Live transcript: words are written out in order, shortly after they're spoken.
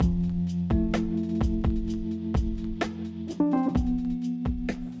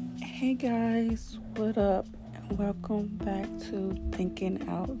guys, what up? And welcome back to Thinking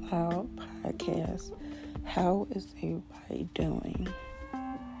Out Loud podcast. How is everybody doing?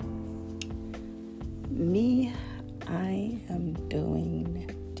 Me, I am doing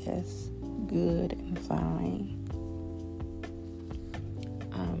just good and fine.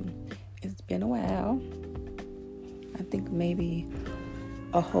 It's been a while. I think maybe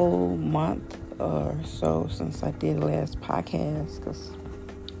a whole month or so since I did the last podcast, because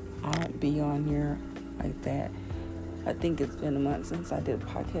I don't be on here like that. I think it's been a month since I did a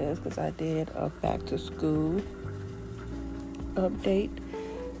podcast because I did a back to school update.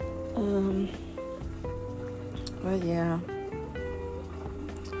 But yeah,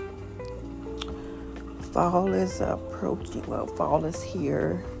 fall is approaching. Well, fall is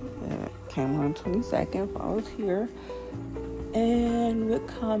here. It came on 22nd. Fall is here. And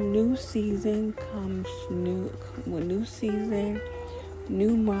with new season,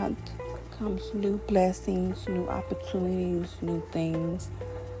 new month comes new blessings, new opportunities, new things.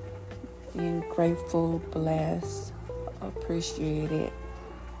 Being grateful, blessed, appreciated,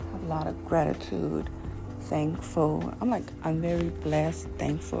 a lot of gratitude, thankful. I'm very blessed,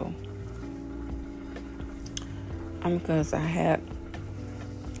 thankful. Because I had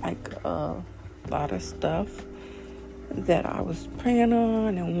a lot of stuff that I was praying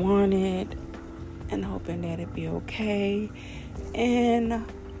on and wanted and hoping that it'd be okay. And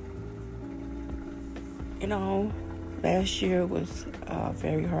last year was a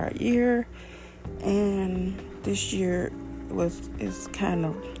very hard year, and this year is kind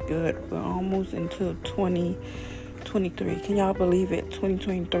of good. We're almost into 2023. Can y'all believe it?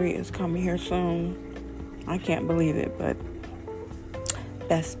 2023 is coming here soon. I can't believe it, but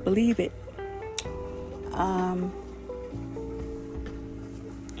best believe it.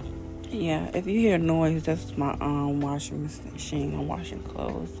 Yeah, if you hear noise, that's my washing machine. I'm washing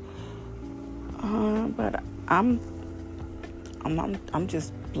clothes. But I'm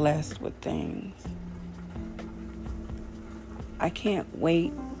just blessed with things. I can't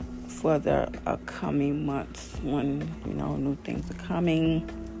wait for the upcoming months when new things are coming.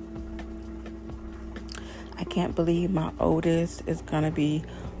 I can't believe my oldest is gonna be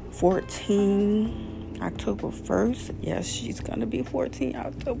 14. October 1st. Yes, she's going to be 14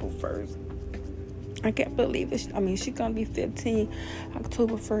 October 1st. I can't believe it. She's going to be 15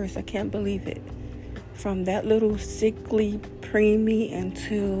 October 1st. I can't believe it. From that little sickly preemie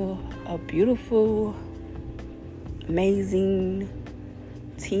into a beautiful, amazing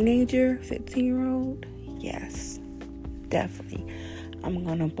teenager, 15-year-old. Yes, definitely. I'm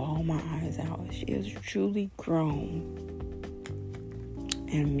going to bawl my eyes out. She is truly grown.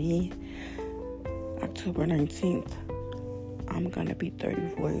 And me, October 19th, I'm going to be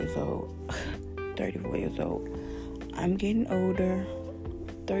 34 years old. 34 years old. I'm getting older.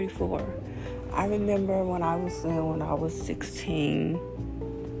 34. I remember when I was 16,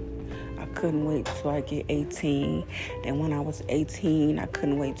 I couldn't wait till I get 18. Then when I was 18, I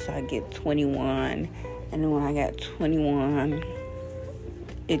couldn't wait till I get 21. And then when I got 21,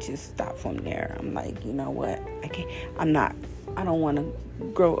 it just stopped from there. I'm like, you know what? I don't want to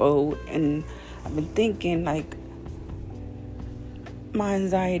grow old. And I've been thinking, my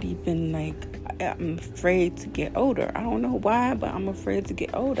anxiety been I'm afraid to get older. I don't know why, but I'm afraid to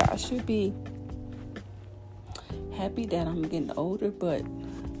get older. I should be happy that I'm getting older, but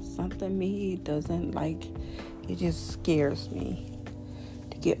something me doesn't it just scares me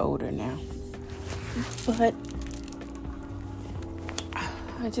to get older now. But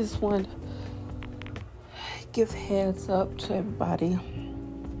I just want to give heads up to everybody.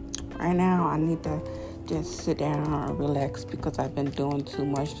 Right now, I need to just sit down and relax because I've been doing too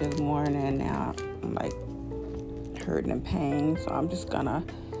much this morning, and now I'm hurting and pain. So I'm just gonna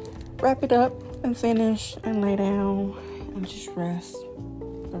wrap it up and finish and lay down and just rest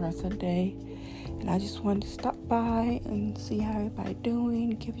the rest of the day. And I just wanted to stop by and see how everybody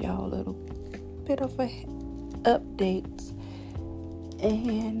doing, give y'all a little bit of a update.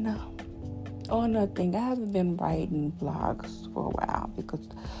 And another thing, I haven't been writing blogs for a while because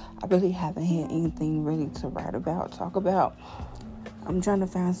I really haven't had anything really to talk about. I'm trying to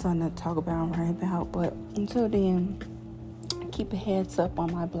find something to talk about and write about, but until then, keep a heads up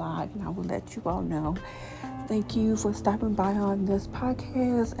on my blog and I will let you all know. Thank you for stopping by on this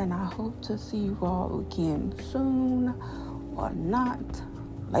podcast, and I hope to see you all again soon or not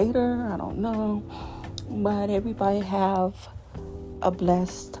later. I don't know, but everybody have a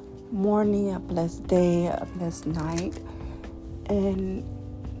blessed morning, a blessed day, a blessed night, and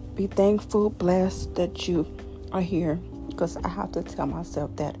be thankful, blessed that you are here, because I have to tell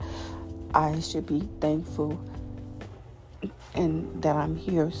myself that I should be thankful and that I'm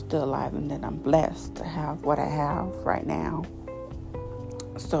here still alive, and that I'm blessed to have what I have right now.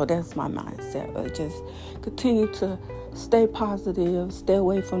 So that's my mindset. Just continue to stay positive, stay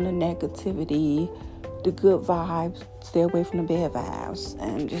away from the negativity, the good vibes, stay away from the bad vibes,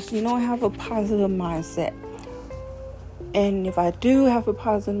 and just, have a positive mindset. And if I do have a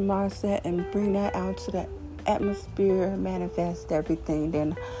positive mindset and bring that out to the atmosphere, manifest everything,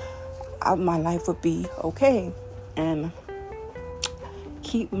 then my life would be okay. And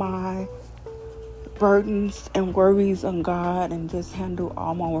keep my burdens and worries on God, and just handle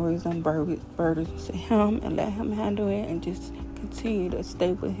all my worries and burdens to Him, and let Him handle it, and just continue to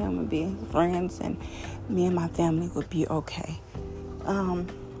stay with Him and be His friends, and me and my family would be okay.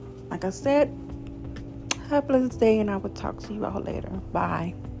 Like I said, have a blessed day, and I will talk to you all later.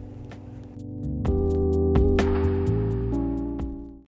 Bye.